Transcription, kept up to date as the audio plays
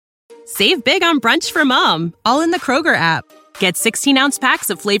Save big on brunch for mom, all in the Kroger app. Get 16-ounce packs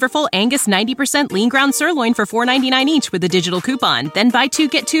of flavorful Angus 90% lean ground sirloin for $4.99 each with a digital coupon. Then buy 2,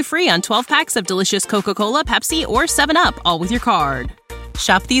 get 2 free on 12 packs of delicious Coca-Cola, Pepsi, or 7-Up, all with your card.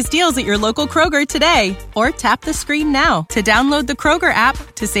 Shop these deals at your local Kroger today, or tap the screen now to download the Kroger app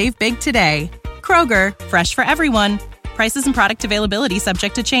to save big today. Kroger, fresh for everyone. Prices and product availability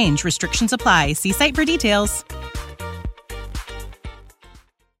subject to change. Restrictions apply. See site for details.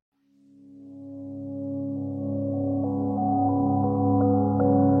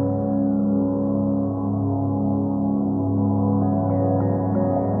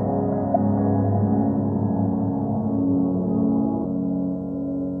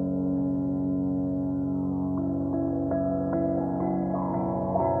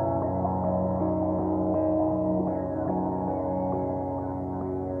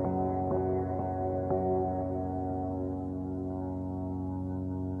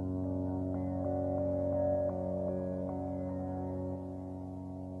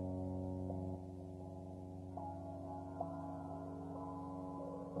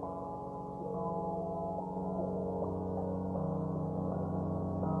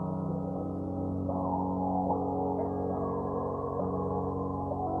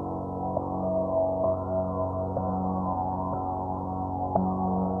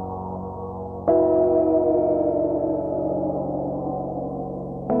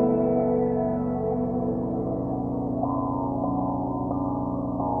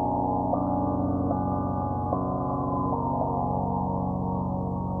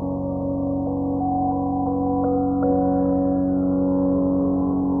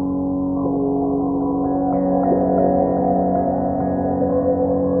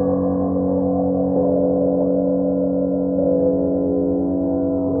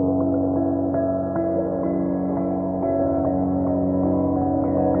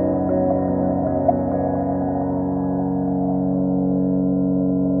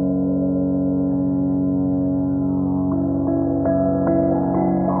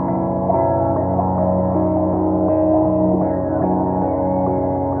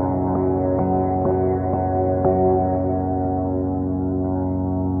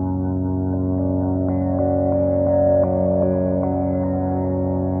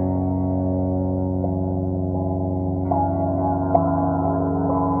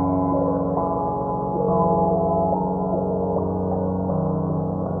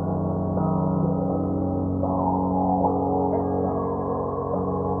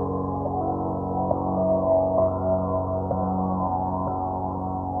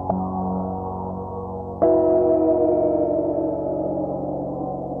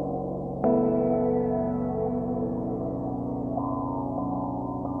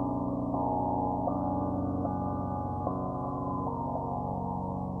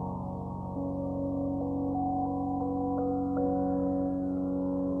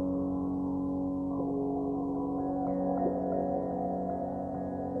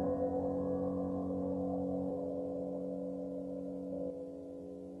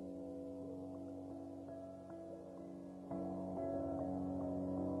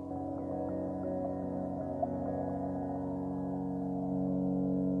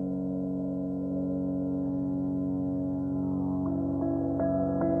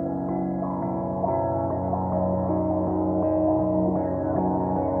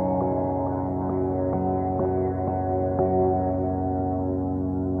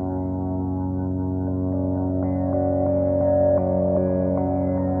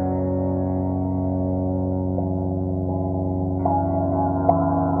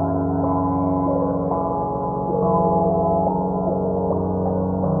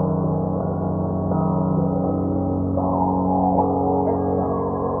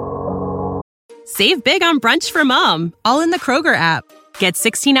 Save big on brunch for mom, all in the Kroger app. Get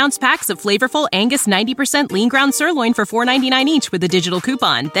 16-ounce packs of flavorful Angus 90% lean ground sirloin for $4.99 each with a digital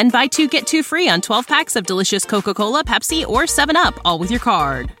coupon. Then buy 2, get 2 free on 12 packs of delicious Coca-Cola, Pepsi, or 7-Up, all with your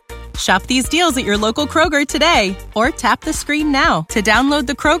card. Shop these deals at your local Kroger today, or tap the screen now to download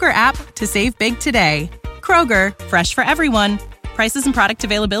the Kroger app to save big today. Kroger, fresh for everyone. Prices and product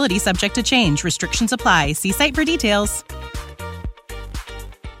availability subject to change. Restrictions apply. See site for details.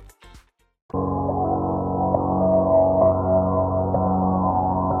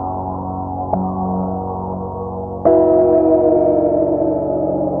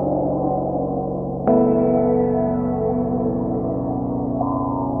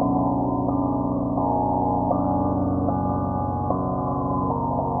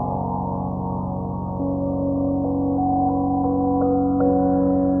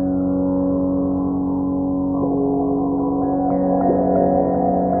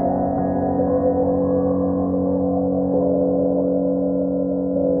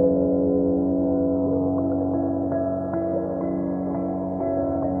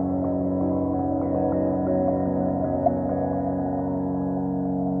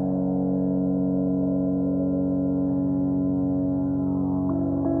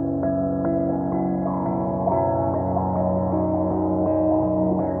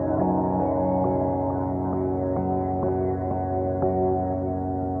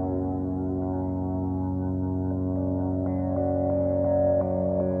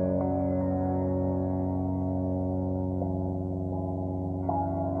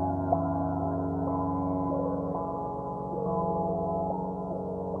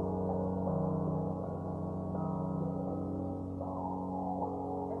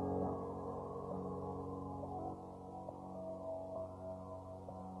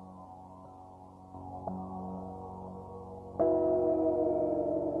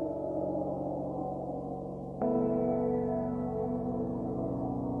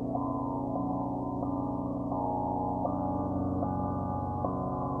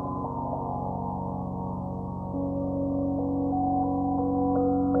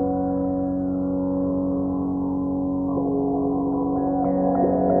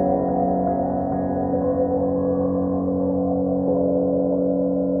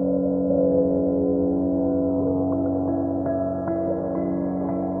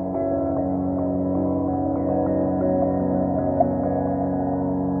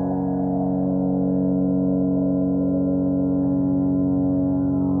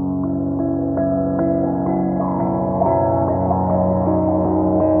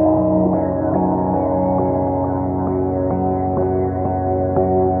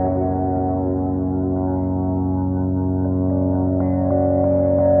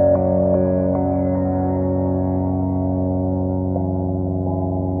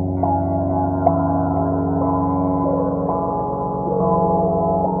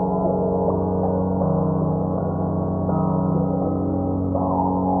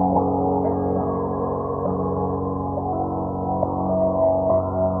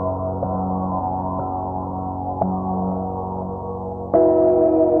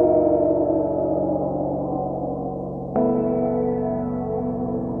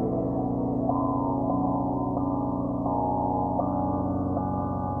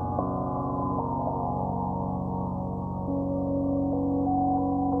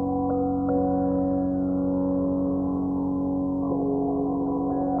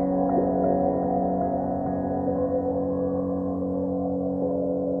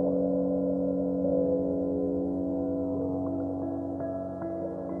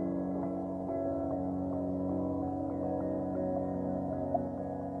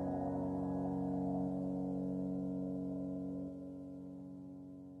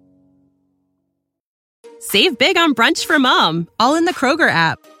 Save big on brunch for mom, all in the Kroger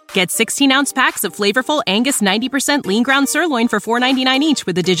app. Get 16-ounce packs of flavorful Angus 90% lean ground sirloin for $4.99 each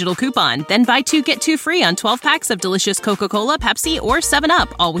with a digital coupon. Then buy 2, get 2 free on 12 packs of delicious Coca-Cola, Pepsi, or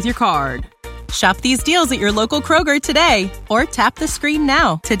 7-Up, all with your card. Shop these deals at your local Kroger today, or tap the screen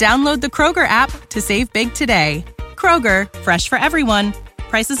now to download the Kroger app to save big today. Kroger, fresh for everyone.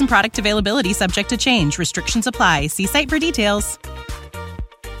 Prices and product availability subject to change. Restrictions apply. See site for details.